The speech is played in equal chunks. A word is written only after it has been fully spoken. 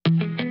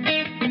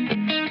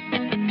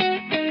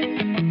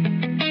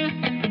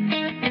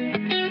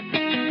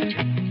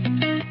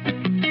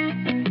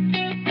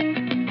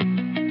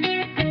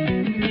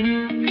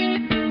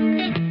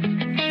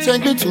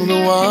Take me to the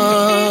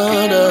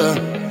water,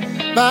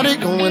 body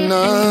going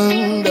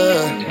under.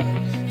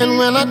 And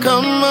when I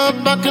come up,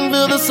 I can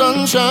feel the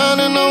sun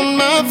shining on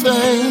my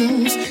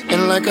face.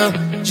 And like a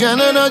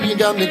janitor, you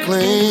got me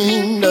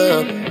cleaned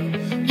up.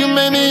 You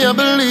made me a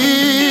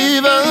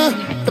believer.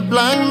 The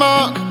black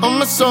mark on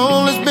my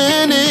soul has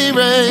been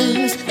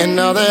erased. And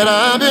now that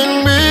I've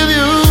been with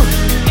you,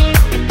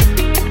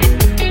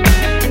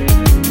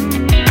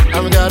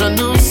 I've got a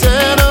new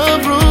set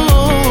of rules.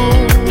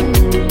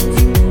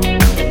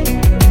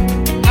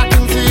 I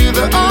can see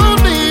the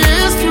only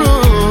is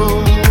through.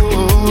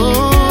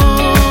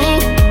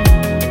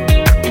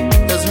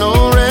 There's no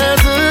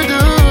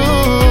residue.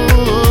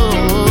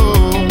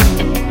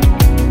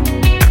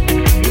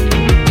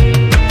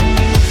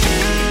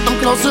 I'm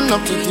close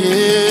enough to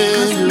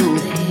hear you.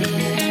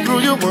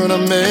 Through your word I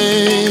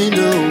made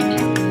do.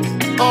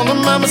 All of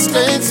my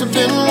mistakes have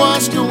been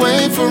washed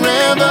away,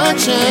 forever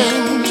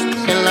changed.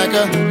 And like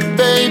a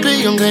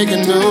baby, I'm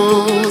taking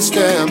new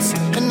steps.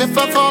 And if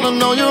I fall, I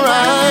know you're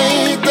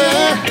right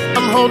there.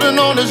 I'm holding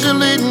on as you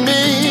lead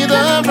me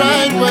the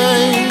right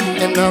way.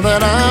 And now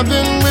that I've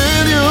been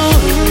with you,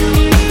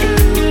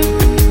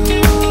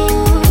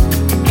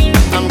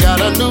 I've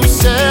got a new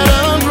set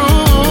of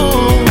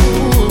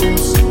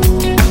rules.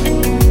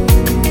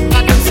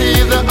 I can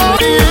see the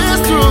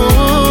audience through.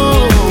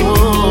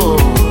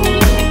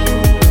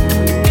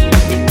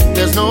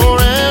 There's no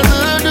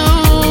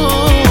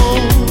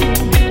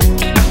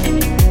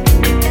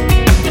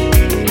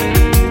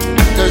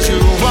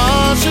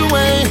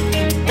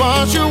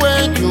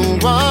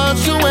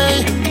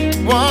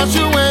wash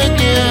away,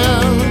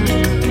 yeah.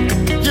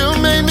 You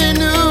made me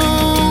new.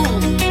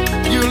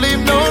 You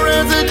leave no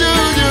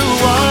residue. You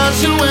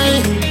wash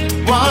away,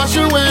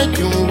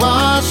 you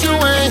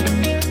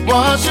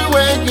wash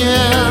away,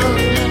 yeah.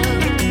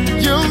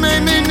 You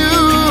made me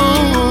new.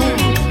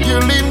 You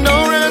leave no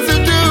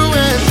residue,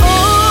 and oh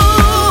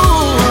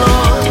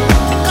Lord,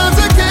 as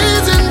I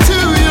gaze into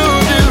your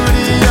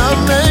beauty, I'm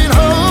made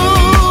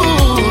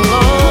whole,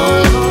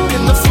 Lord.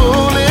 In the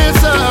fullness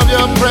of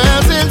your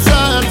presence, I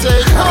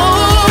take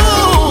hold.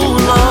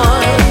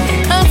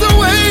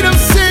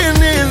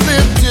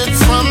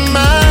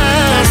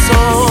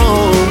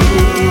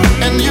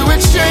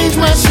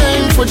 My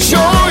shame for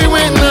joy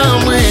when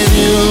I'm with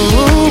you.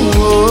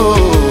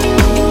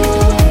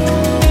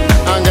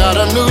 I got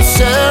a new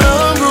set